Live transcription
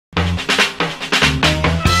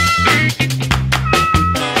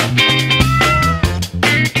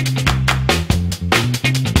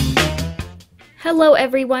Hello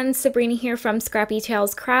everyone, Sabrina here from Scrappy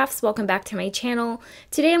Tales Crafts. Welcome back to my channel.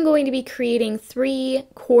 Today I'm going to be creating 3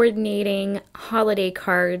 coordinating holiday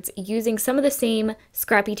cards using some of the same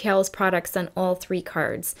Scrappy Tales products on all 3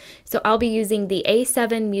 cards. So I'll be using the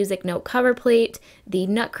A7 music note cover plate, the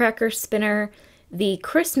Nutcracker spinner, the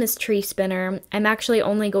Christmas tree spinner. I'm actually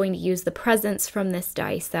only going to use the presents from this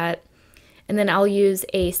die set. And then I'll use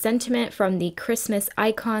a sentiment from the Christmas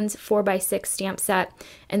Icons 4x6 stamp set.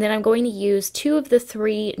 And then I'm going to use 2 of the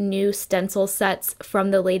 3 new stencil sets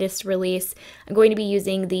from the latest release. I'm going to be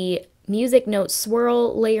using the Music Note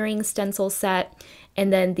Swirl layering stencil set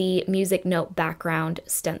and then the Music Note background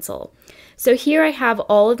stencil. So here I have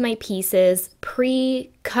all of my pieces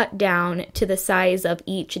pre-cut down to the size of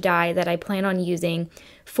each die that I plan on using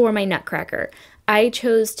for my Nutcracker. I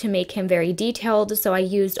chose to make him very detailed, so I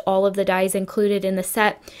used all of the dies included in the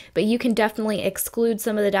set, but you can definitely exclude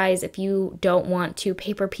some of the dies if you don't want to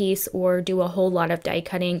paper piece or do a whole lot of die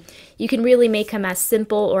cutting. You can really make him as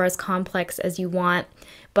simple or as complex as you want,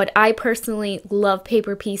 but I personally love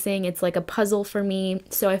paper piecing. It's like a puzzle for me,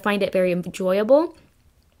 so I find it very enjoyable.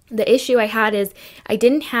 The issue I had is I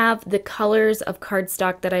didn't have the colors of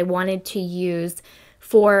cardstock that I wanted to use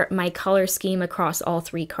for my color scheme across all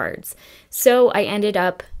 3 cards. So I ended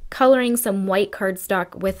up coloring some white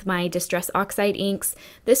cardstock with my Distress Oxide inks.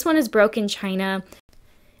 This one is Broken China.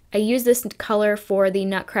 I use this color for the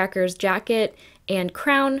Nutcracker's jacket and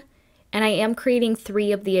crown, and I am creating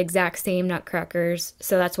 3 of the exact same Nutcrackers,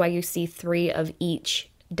 so that's why you see 3 of each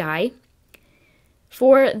die.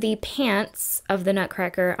 For the pants of the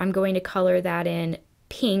Nutcracker, I'm going to color that in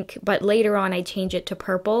pink, but later on I change it to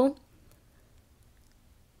purple.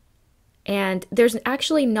 And there's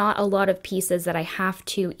actually not a lot of pieces that I have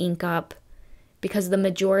to ink up because the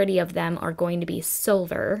majority of them are going to be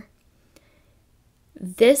silver.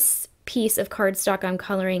 This piece of cardstock I'm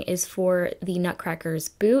coloring is for the Nutcracker's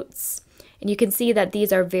boots. And you can see that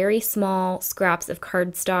these are very small scraps of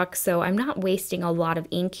cardstock, so I'm not wasting a lot of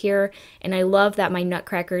ink here. And I love that my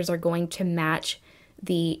Nutcrackers are going to match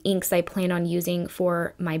the inks I plan on using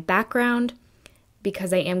for my background,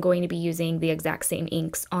 because I am going to be using the exact same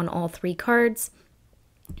inks on all 3 cards.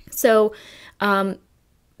 So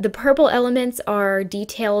the purple elements are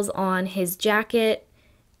details on his jacket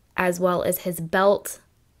as well as his belt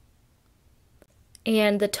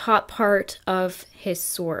and the top part of his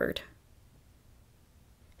sword.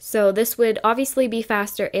 So this would obviously be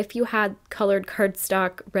faster if you had colored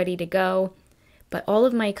cardstock ready to go, but all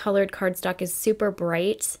of my colored cardstock is super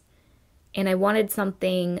bright and I wanted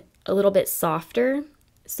something a little bit softer.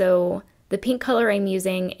 So the pink color I'm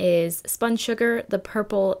using is Spun Sugar, the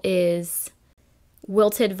purple is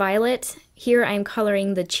Wilted Violet. Here I'm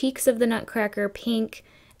coloring the cheeks of the Nutcracker pink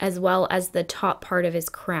as well as the top part of his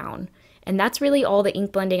crown. And that's really all the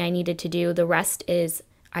ink blending I needed to do. The rest is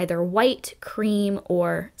either white, cream,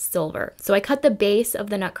 or silver. So I cut the base of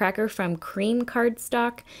the Nutcracker from cream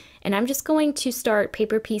cardstock, and I'm just going to start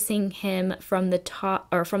paper piecing him from the top,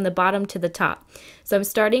 or from the bottom to the top. So I'm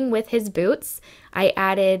starting with his boots. I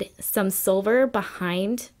added some silver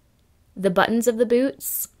behind the buttons of the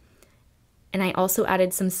boots, and I also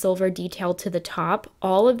added some silver detail to the top.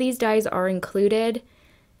 All of these dies are included,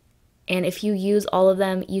 and if you use all of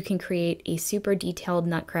them, you can create a super detailed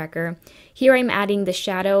Nutcracker. Here I'm adding the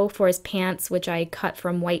shadow for his pants, which I cut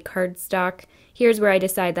from white cardstock. Here's where I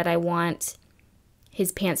decide that I want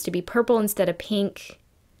his pants to be purple instead of pink.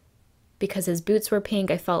 Because his boots were pink,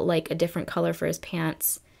 I felt like a different color for his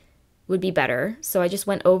pants would be better. So I just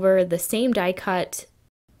went over the same die cut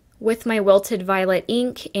with my Wilted Violet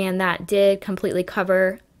ink, and that did completely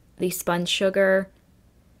cover the Spun Sugar.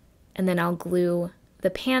 And then I'll glue the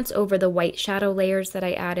pants over the white shadow layers that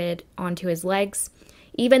I added onto his legs.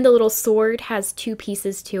 Even the little sword has 2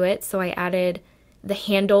 pieces to it, so I added the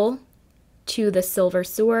handle to the silver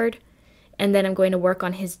sword, and then I'm going to work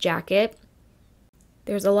on his jacket.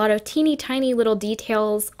 There's a lot of teeny tiny little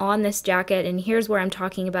details on this jacket, and here's where I'm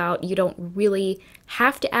talking about you don't really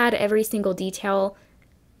have to add every single detail.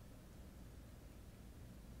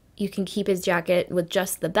 You can keep his jacket with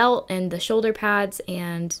just the belt and the shoulder pads,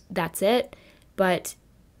 and that's it. But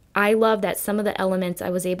I love that some of the elements I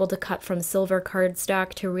was able to cut from silver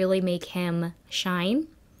cardstock to really make him shine.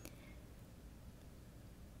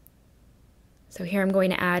 So here I'm going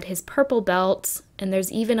to add his purple belt, and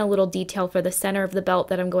there's even a little detail for the center of the belt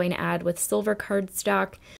that I'm going to add with silver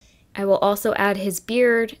cardstock. I will also add his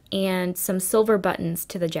beard and some silver buttons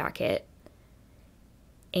to the jacket.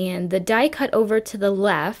 And the die cut over to the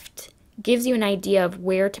left gives you an idea of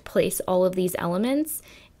where to place all of these elements.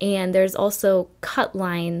 And there's also cut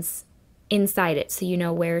lines inside it so you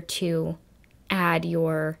know where to add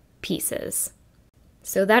your pieces.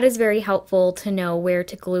 So that is very helpful to know where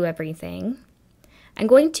to glue everything. I'm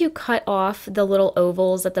going to cut off the little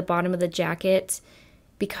ovals at the bottom of the jacket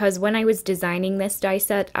because when I was designing this die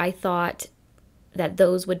set, I thought that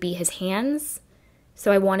those would be his hands.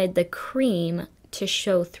 So I wanted the cream to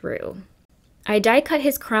show through. I die cut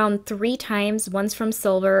his crown 3 times, once from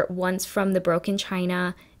silver, once from the broken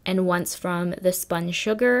china, and once from the spun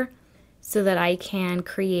sugar, so that I can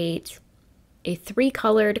create a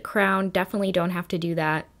 3-colored crown. Definitely don't have to do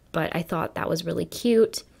that, but I thought that was really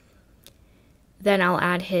cute. Then I'll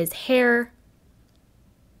add his hair,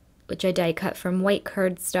 which I die cut from white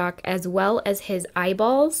cardstock, as well as his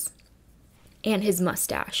eyeballs and his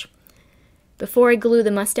mustache. Before I glue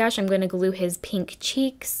the mustache, I'm going to glue his pink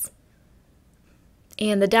cheeks.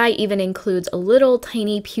 And the die even includes a little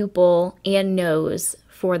tiny pupil and nose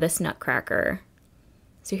for this Nutcracker.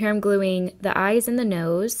 So here I'm gluing the eyes and the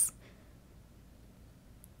nose.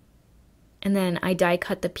 And then I die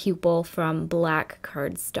cut the pupil from black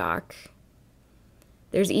cardstock.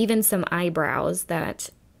 There's even some eyebrows that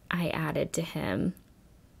I added to him.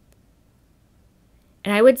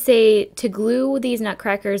 And I would say to glue these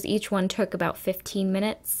Nutcrackers, each one took about 15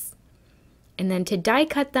 minutes. And then to die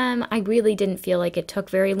cut them, I really didn't feel like it took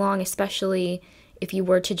very long, especially if you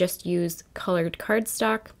were to just use colored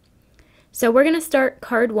cardstock. So we're going to start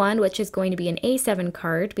card 1, which is going to be an A7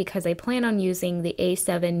 card because I plan on using the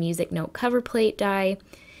A7 music note cover plate die.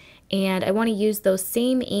 And I want to use those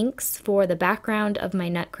same inks for the background of my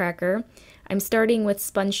Nutcracker. I'm starting with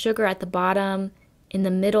spun sugar at the bottom. In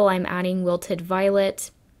the middle, I'm adding wilted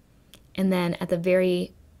violet. And then at the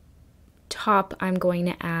very top, I'm going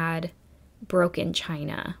to add broken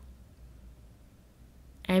china.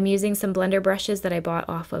 I'm using some blender brushes that I bought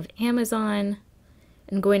off of Amazon.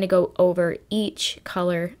 I'm going to go over each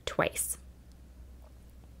color twice.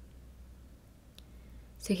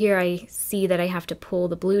 So here I see that I have to pull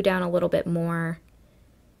the blue down a little bit more.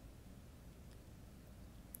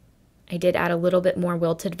 I did add a little bit more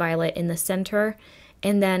wilted violet in the center,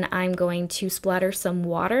 and then I'm going to splatter some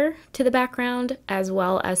water to the background as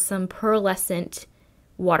well as some pearlescent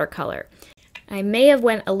watercolor. I may have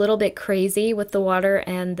went a little bit crazy with the water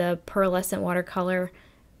and the pearlescent watercolor,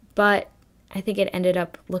 but I think it ended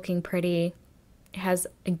up looking pretty. It has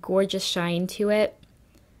a gorgeous shine to it.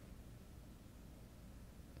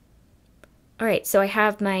 Alright, so I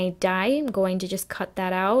have my die. I'm going to just cut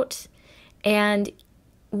that out. And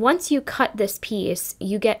once you cut this piece,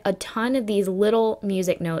 you get a ton of these little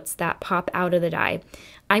music notes that pop out of the die.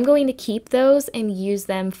 I'm going to keep those and use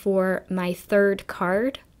them for my 3rd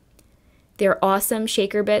card. They're awesome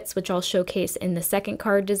shaker bits, which I'll showcase in the 2nd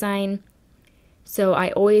card design. So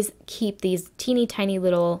I always keep these teeny tiny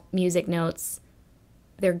little music notes.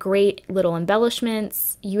 They're great little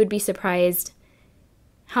embellishments. You would be surprised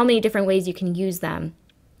how many different ways you can use them.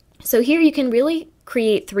 So here you can really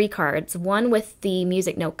create 3 cards, one with the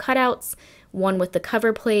music note cutouts, one with the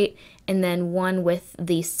cover plate, and then one with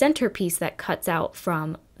the centerpiece that cuts out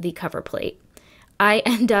from the cover plate. I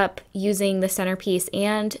end up using the centerpiece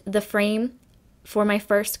and the frame for my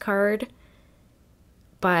 1st card,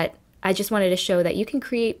 but I just wanted to show that you can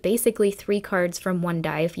create basically 3 cards from one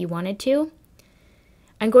die if you wanted to.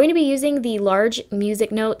 I'm going to be using the large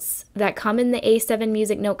music notes that come in the A7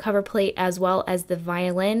 music note cover plate as well as the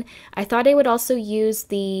violin. I thought I would also use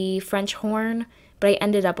the French horn, but I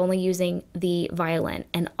ended up only using the violin.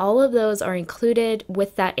 And all of those are included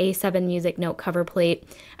with that A7 music note cover plate.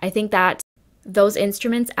 I think that those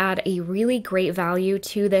instruments add a really great value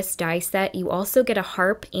to this die set. You also get a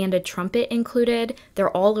harp and a trumpet included.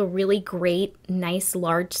 They're all a really great, nice,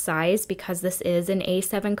 large size because this is an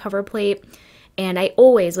A7 cover plate. And I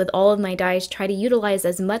always, with all of my dies, try to utilize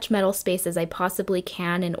as much metal space as I possibly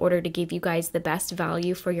can in order to give you guys the best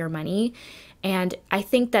value for your money. And I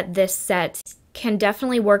think that this set can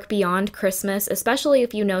definitely work beyond Christmas, especially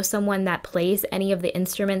if you know someone that plays any of the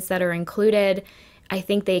instruments that are included. I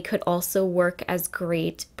think they could also work as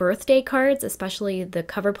great birthday cards, especially the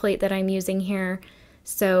cover plate that I'm using here.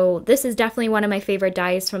 So this is definitely one of my favorite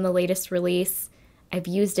dies from the latest release. I've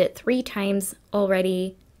used it 3 times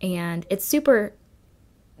already, and it's super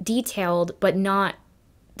detailed, but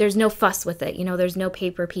there's no fuss with it. You know, there's no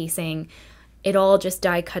paper piecing. It all just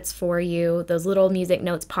die cuts for you. Those little music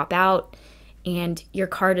notes pop out, and your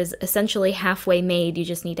card is essentially halfway made. You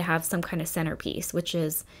just need to have some kind of centerpiece, which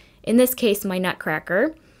is, in this case, my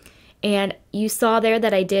Nutcracker. And you saw there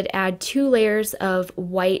that I did add 2 layers of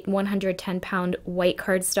white 110-pound white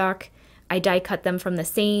cardstock. I die cut them from the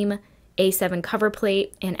same A7 cover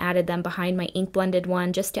plate and added them behind my ink blended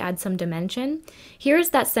one just to add some dimension.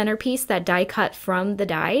 Here's that centerpiece that die cut from the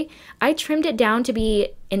die. I trimmed it down to be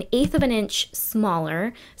 1/8 of an inch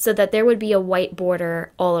smaller so that there would be a white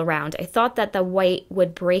border all around. I thought that the white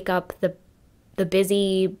would break up the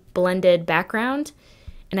busy blended background,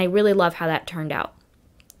 and I really love how that turned out.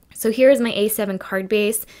 So here is my A7 card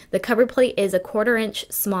base. The cover plate is 1/4 inch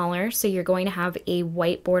smaller, so you're going to have a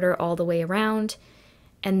white border all the way around.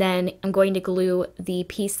 And then I'm going to glue the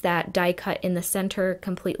piece that die cut in the center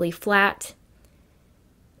completely flat,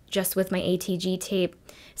 just with my ATG tape.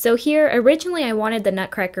 So here, originally I wanted the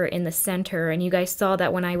Nutcracker in the center, and you guys saw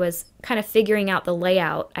that when I was kind of figuring out the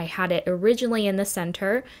layout, I had it originally in the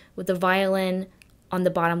center with the violin on the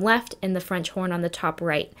bottom left and the French horn on the top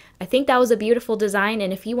right. I think that was a beautiful design,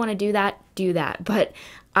 and if you want to do that, do that. But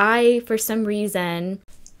I, for some reason,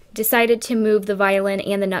 decided to move the violin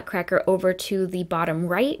and the Nutcracker over to the bottom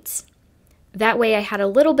right. That way I had a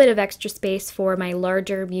little bit of extra space for my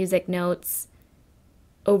larger music notes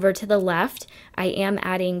over to the left. I am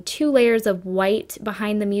adding 2 layers of white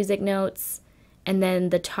behind the music notes, and then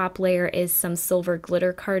the top layer is some silver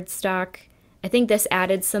glitter cardstock. I think this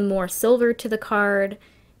added some more silver to the card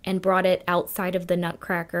and brought it outside of the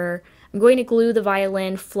Nutcracker. I'm going to glue the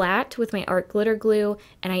violin flat with my art glitter glue,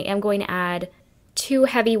 and I am going to add 2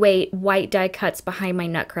 heavyweight white die cuts behind my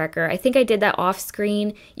Nutcracker. I think I did that off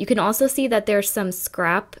screen. You can also see that there's some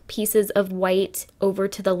scrap pieces of white over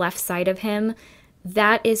to the left side of him.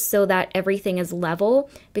 That is so that everything is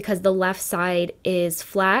level, because the left side is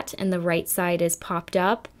flat and the right side is popped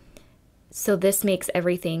up. So this makes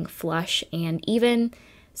everything flush and even.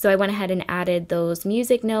 So I went ahead and added those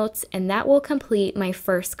music notes, and that will complete my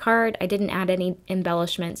first card. I didn't add any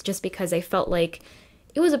embellishments just because I felt like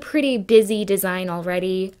it was a pretty busy design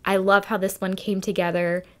already. I love how this one came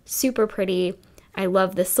together, super pretty. I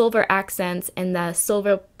love the silver accents, and the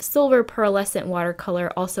silver pearlescent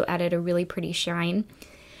watercolor also added a really pretty shine.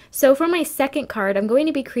 So for my second card, I'm going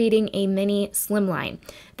to be creating a mini slimline.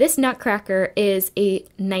 This Nutcracker is a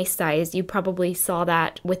nice size. You probably saw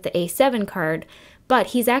that with the A7 card, but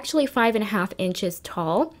he's actually 5.5 inches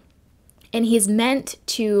tall, and he's meant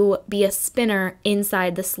to be a spinner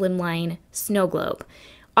inside the slimline snow globe.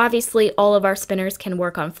 Obviously, all of our spinners can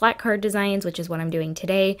work on flat card designs, which is what I'm doing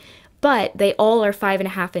today, but they all are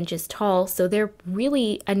 5.5 inches tall, so they're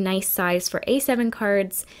really a nice size for A7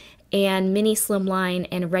 cards and mini slimline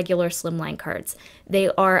and regular slimline cards. They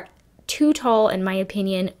are too tall, in my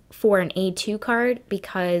opinion, for an A2 card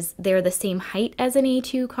because they're the same height as an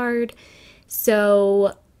A2 card.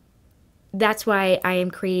 So that's why I am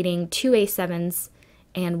creating 2 A7s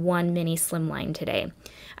and 1 mini slimline today.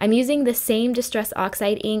 I'm using the same Distress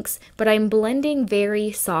Oxide inks, but I'm blending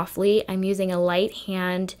very softly. I'm using a light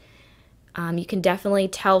hand. You can definitely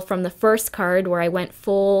tell from the first card where I went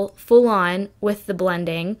full on with the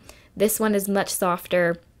blending. This one is much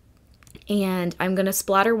softer, and I'm going to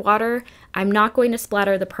splatter water. I'm not going to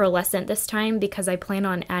splatter the pearlescent this time because I plan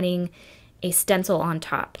on adding a stencil on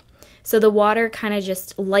top. So the water kind of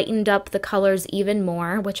just lightened up the colors even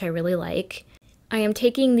more, which I really like. I am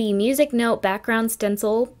taking the music note background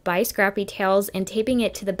stencil by Scrappy Tales and taping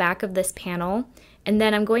it to the back of this panel, and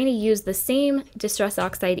then I'm going to use the same Distress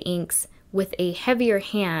Oxide inks with a heavier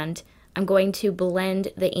hand. I'm going to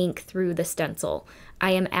blend the ink through the stencil.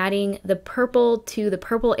 I am adding the purple to the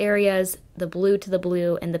purple areas, the blue to the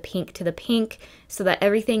blue, and the pink to the pink so that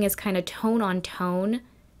everything is kind of tone on tone.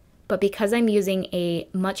 But because I'm using a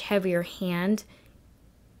much heavier hand,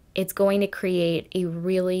 it's going to create a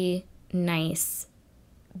really nice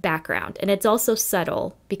background. And it's also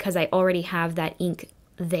subtle because I already have that ink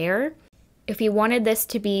there. If you wanted this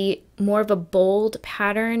to be more of a bold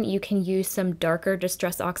pattern, you can use some darker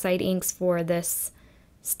Distress Oxide inks for this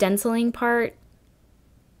stenciling part.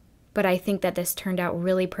 But I think that this turned out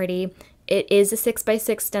really pretty. It is a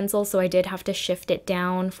 6x6 stencil, so I did have to shift it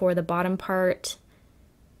down for the bottom part.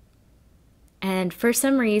 And for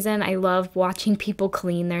some reason, I love watching people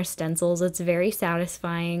clean their stencils. It's very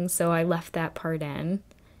satisfying, so I left that part in.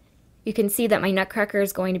 You can see that my Nutcracker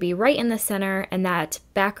is going to be right in the center, and that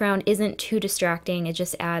background isn't too distracting. It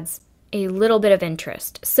just adds a little bit of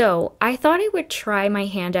interest. So I thought I would try my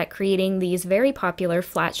hand at creating these very popular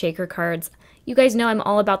flat shaker cards. You guys know I'm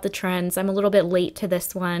all about the trends. I'm a little bit late to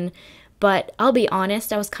this one, but I'll be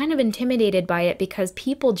honest, I was kind of intimidated by it because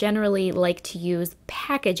people generally like to use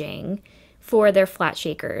packaging for their flat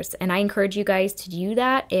shakers, and I encourage you guys to do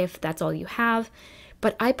that if that's all you have.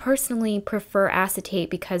 but I personally prefer acetate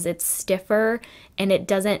because it's stiffer and it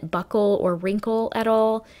doesn't buckle or wrinkle at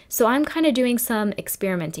all. So I'm kind of doing some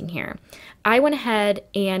experimenting here. I went ahead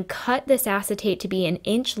and cut this acetate to be an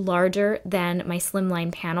inch larger than my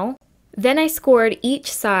slimline panel. Then I scored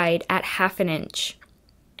each side at 1/2 inch.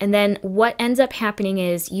 And then what ends up happening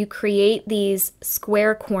is you create these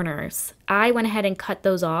square corners. I went ahead and cut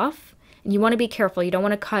those off. And you want to be careful. You don't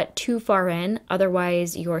want to cut too far in,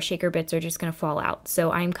 otherwise your shaker bits are just going to fall out.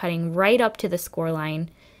 So I'm cutting right up to the score line.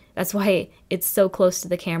 That's why it's so close to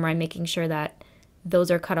the camera. I'm making sure that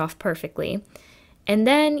those are cut off perfectly. And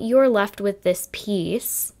then you're left with this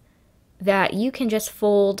piece that you can just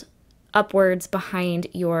fold upwards behind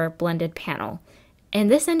your blended panel.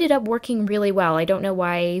 And this ended up working really well. I don't know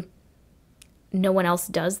why no one else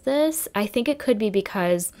does this. I think it could be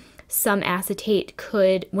because some acetate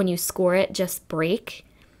could, when you score it, just break,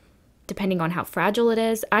 depending on how fragile it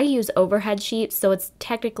is. I use overhead sheets, so it's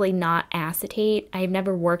technically not acetate. I've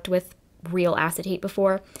never worked with real acetate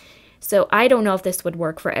before, so I don't know if this would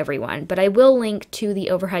work for everyone, but I will link to the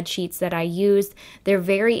overhead sheets that I used. They're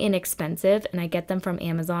very inexpensive, and I get them from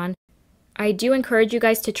Amazon. I do encourage you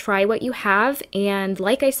guys to try what you have, and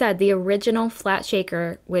like I said, the original flat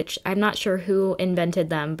shaker, which I'm not sure who invented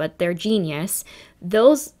them, but they're genius.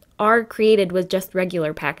 Those are created with just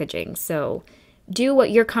regular packaging, so do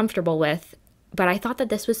what you're comfortable with, but I thought that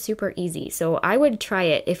this was super easy, so I would try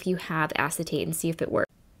it if you have acetate and see if it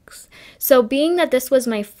works. So being that this was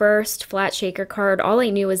my first flat shaker card, all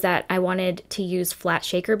I knew was that I wanted to use flat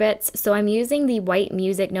shaker bits, so I'm using the white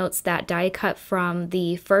music notes that die cut from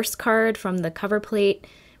the first card from the cover plate.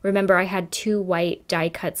 Remember, I had 2 white die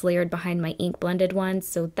cuts layered behind my ink blended ones,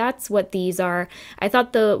 so that's what these are. I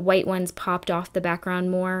thought the white ones popped off the background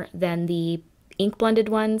more than the ink blended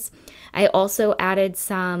ones. I also added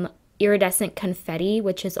some iridescent confetti,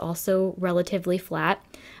 which is also relatively flat.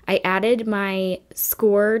 I added my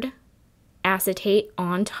scored acetate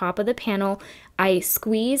on top of the panel. I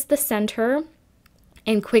squeezed the center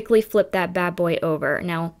and quickly flipped that bad boy over.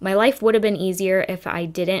 Now, my life would have been easier if I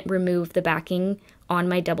didn't remove the backing on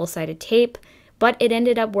my double-sided tape, but it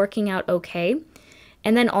ended up working out okay.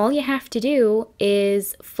 And then all you have to do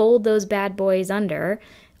is fold those bad boys under.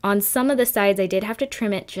 On some of the sides, I did have to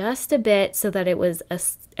trim it just a bit so that it was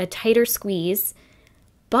a tighter squeeze,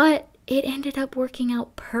 but it ended up working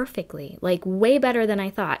out perfectly, like way better than I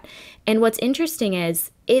thought. And what's interesting is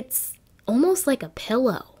it's almost like a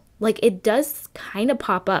pillow. Like it does kind of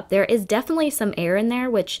pop up. There is definitely some air in there,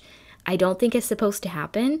 which I don't think is supposed to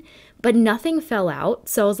happen, but nothing fell out.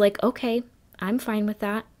 So I was like, okay, I'm fine with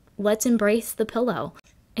that. Let's embrace the pillow.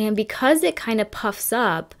 And because it kind of puffs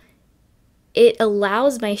up, it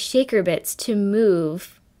allows my shaker bits to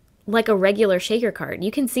move like a regular shaker card.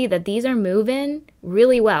 You can see that these are moving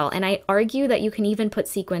really well. And I argue that you can even put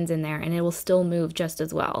sequins in there and it will still move just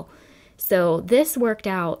as well. So this worked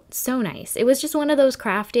out so nice. It was just one of those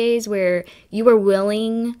craft days where you were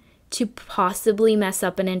willing to possibly mess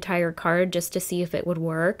up an entire card just to see if it would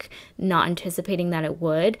work, not anticipating that it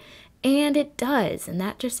would, and it does, and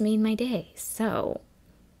that just made my day. So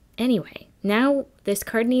anyway, now this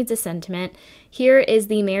card needs a sentiment. Here is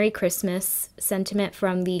the Merry Christmas sentiment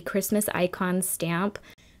from the Christmas Icon stamp.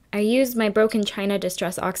 I used my Broken China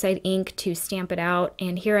Distress Oxide ink to stamp it out,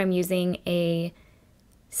 and here I'm using a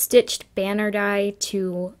stitched banner die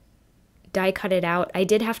to die cut it out. I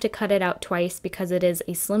did have to cut it out twice because it is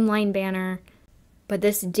a slimline banner, but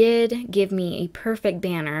this did give me a perfect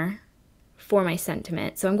banner for my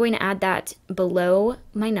sentiment. So I'm going to add that below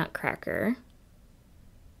my Nutcracker.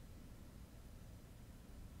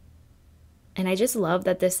 And I just love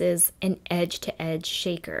that this is an edge-to-edge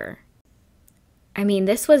shaker. I mean,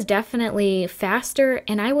 this was definitely faster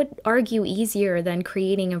and I would argue easier than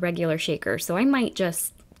creating a regular shaker. So I might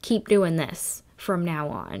just keep doing this from now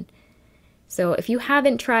on. So if you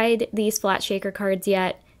haven't tried these flat shaker cards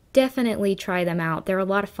yet, definitely try them out. They're a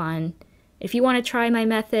lot of fun. If you want to try my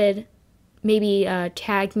method, maybe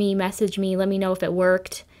tag me, message me, let me know if it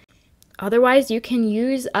worked. Otherwise, you can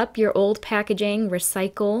use up your old packaging,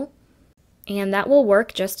 recycle, and that will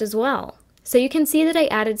work just as well. So you can see that I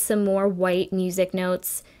added some more white music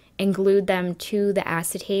notes and glued them to the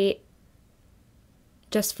acetate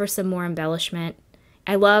just for some more embellishment.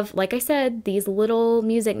 I love, like I said, these little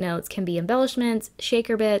music notes can be embellishments,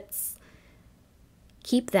 shaker bits.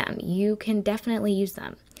 Keep them. You can definitely use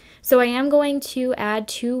them. So I am going to add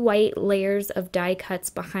 2 white layers of die cuts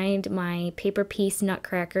behind my paper piece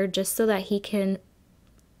Nutcracker just so that he can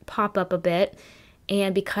pop up a bit.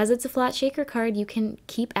 And because it's a flat shaker card, you can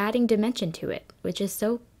keep adding dimension to it, which is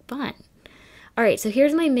so fun. All right, so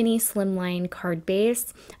here's my mini slimline card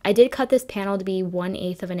base. I did cut this panel to be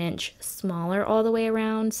 1/8 of an inch smaller all the way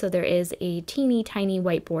around, so there is a teeny tiny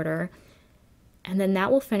white border. And then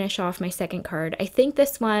that will finish off my second card. I think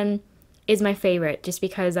this one is my favorite just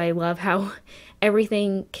because I love how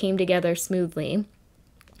everything came together smoothly.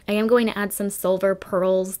 I am going to add some silver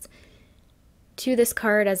pearls to this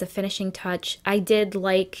card as a finishing touch. I did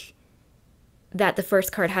like that the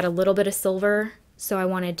first card had a little bit of silver, so I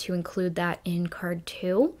wanted to include that in card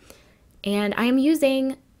 2. And I am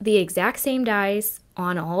using the exact same dies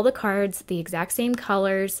on all the cards, the exact same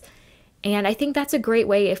colors, and I think that's a great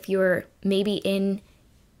way if you're maybe in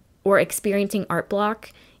or experiencing art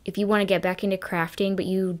block, if you want to get back into crafting but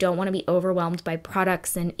you don't want to be overwhelmed by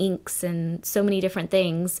products and inks and so many different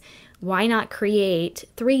things. Why not create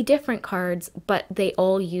 3 different cards but they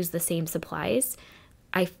all use the same supplies?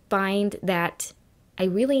 I find that I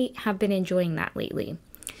really have been enjoying that lately.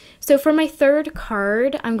 So for my third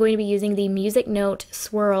card, I'm going to be using the Music Note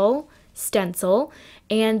Swirl stencil,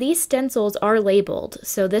 and these stencils are labeled.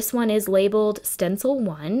 So this one is labeled Stencil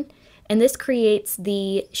 1, and this creates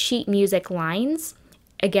the sheet music lines.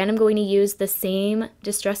 Again, I'm going to use the same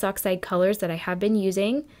Distress Oxide colors that I have been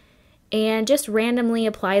using and just randomly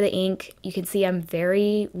apply the ink. You can see I'm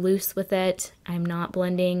very loose with it. I'm not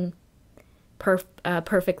blending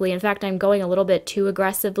perfectly. In fact, I'm going a little bit too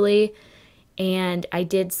aggressively, and I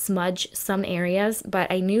did smudge some areas,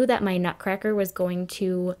 but I knew that my Nutcracker was going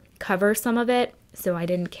to cover some of it, so I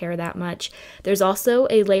didn't care that much. There's also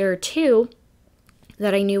a layer 2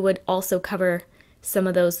 that I knew would also cover some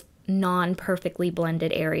of those non-perfectly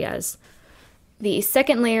blended areas. The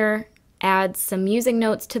second layer adds some music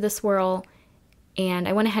notes to the swirl, and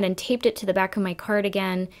I went ahead and taped it to the back of my card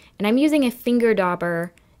again, and I'm using a finger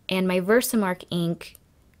dauber and my Versamark ink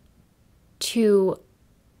to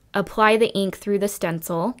apply the ink through the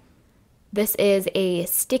stencil. This is a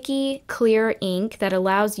sticky, clear ink that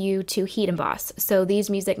allows you to heat emboss. So these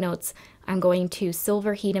music notes, I'm going to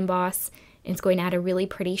silver heat emboss. It's going to add a really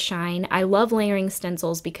pretty shine. I love layering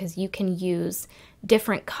stencils because you can use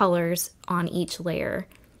different colors on each layer,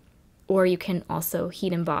 or you can also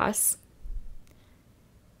heat emboss.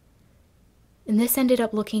 And this ended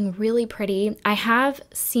up looking really pretty. I have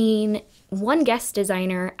seen one guest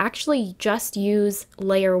designer actually just use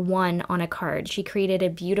layer 1 on a card. She created a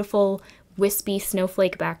beautiful wispy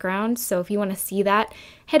snowflake background. So if you want to see that,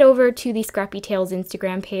 head over to the Scrappy Tales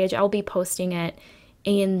Instagram page. I'll be posting it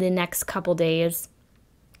in the next couple days.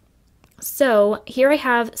 So here I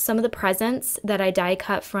have some of the presents that I die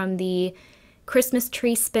cut from the Christmas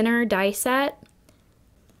tree spinner die set.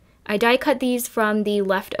 I die cut these from the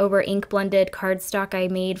leftover ink blended cardstock I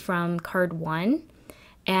made from card 1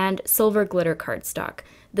 and silver glitter cardstock.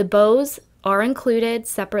 The bows are included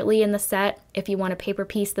separately in the set if you want to paper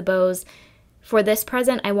piece the bows. For this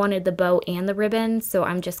present, I wanted the bow and the ribbon, so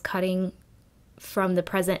I'm just cutting from the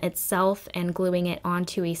present itself and gluing it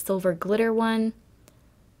onto a silver glitter one.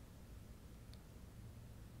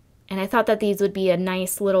 And I thought that these would be a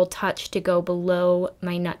nice little touch to go below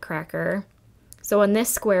my Nutcracker. So on this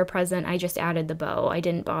square present, I just added the bow. I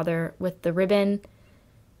didn't bother with the ribbon.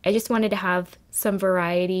 I just wanted to have some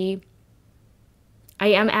variety. I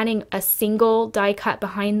am adding a single die cut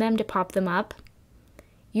behind them to pop them up.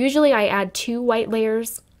 Usually I add 2 white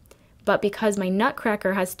layers, but because my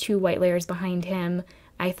Nutcracker has 2 white layers behind him,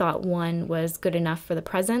 I thought 1 was good enough for the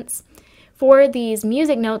presents. For these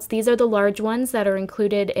music notes, these are the large ones that are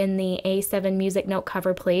included in the A7 music note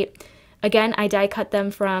cover plate. Again, I die cut them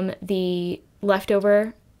from the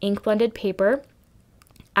leftover ink blended paper.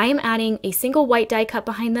 I am adding a single white die cut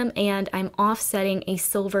behind them, and I'm offsetting a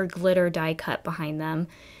silver glitter die cut behind them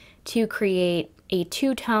to create a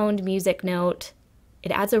 2-toned music note.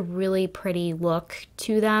 It adds a really pretty look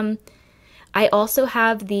to them. I also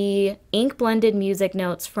have the ink blended music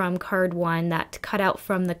notes from card 1 that cut out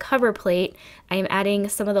from the cover plate. I am adding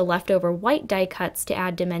some of the leftover white die cuts to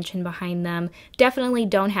add dimension behind them. Definitely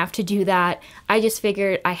don't have to do that. I just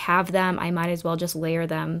figured I have them. I might as well just layer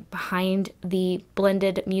them behind the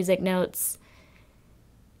blended music notes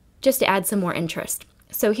just to add some more interest.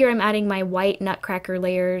 So here I'm adding my white Nutcracker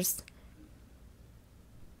layers.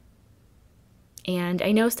 And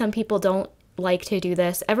I know some people don't like to do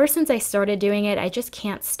this. Ever since I started doing it, I just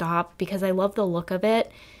can't stop because I love the look of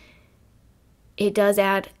it. It does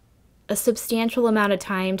add a substantial amount of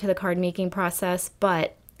time to the card making process,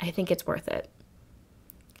 but I think it's worth it.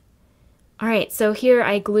 All right, so here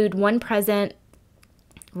I glued one present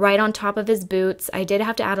right on top of his boots. I did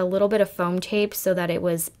have to add a little bit of foam tape so that it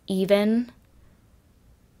was even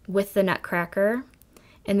with the Nutcracker.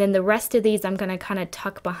 And then the rest of these I'm going to kind of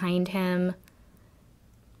tuck behind him.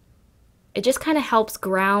 It just kind of helps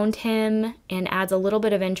ground him and adds a little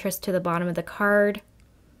bit of interest to the bottom of the card.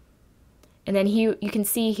 And then you can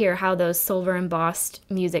see here how those silver embossed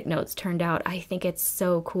music notes turned out. I think it's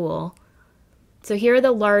so cool. So here are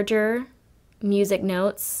the larger music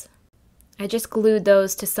notes. I just glued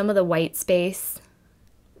those to some of the white space.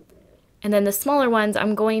 And then the smaller ones,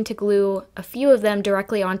 I'm going to glue a few of them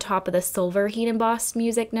directly on top of the silver heat embossed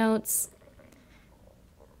music notes.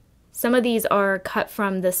 Some of these are cut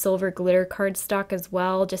from the silver glitter cardstock as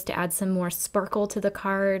well, just to add some more sparkle to the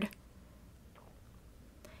card.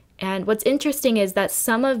 And what's interesting is that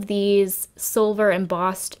some of these silver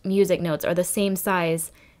embossed music notes are the same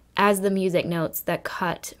size as the music notes that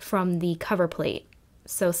cut from the cover plate.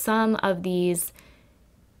 So some of these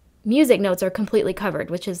music notes are completely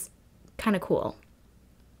covered, which is kind of cool.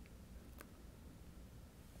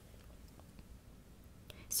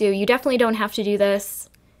 So you definitely don't have to do this,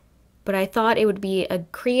 but I thought it would be a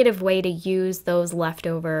creative way to use those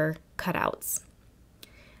leftover cutouts.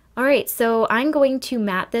 All right, so I'm going to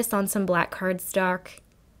mat this on some black cardstock.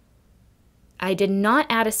 I did not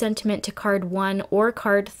add a sentiment to card 1 or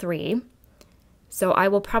card 3, so I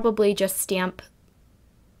will probably just stamp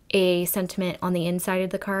a sentiment on the inside of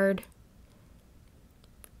the card.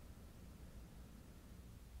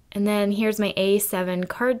 And then here's my A7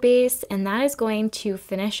 card base, and that is going to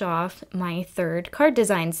finish off my third card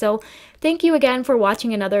design. So thank you again for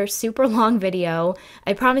watching another super long video.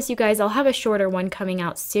 I promise you guys I'll have a shorter one coming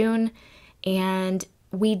out soon. And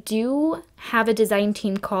we do have a design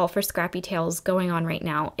team call for Scrappy Tales going on right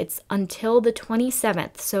now. It's until the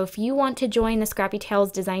 27th. So if you want to join the Scrappy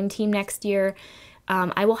Tales design team next year,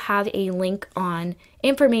 I will have a link on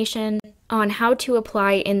information on how to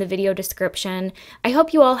apply in the video description. I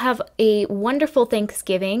hope you all have a wonderful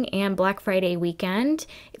Thanksgiving and Black Friday weekend.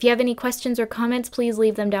 If you have any questions or comments, please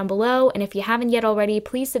leave them down below. And if you haven't yet already,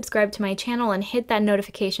 please subscribe to my channel and hit that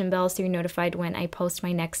notification bell so you're notified when I post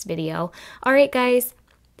my next video. All right, guys,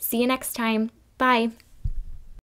 see you next time. Bye.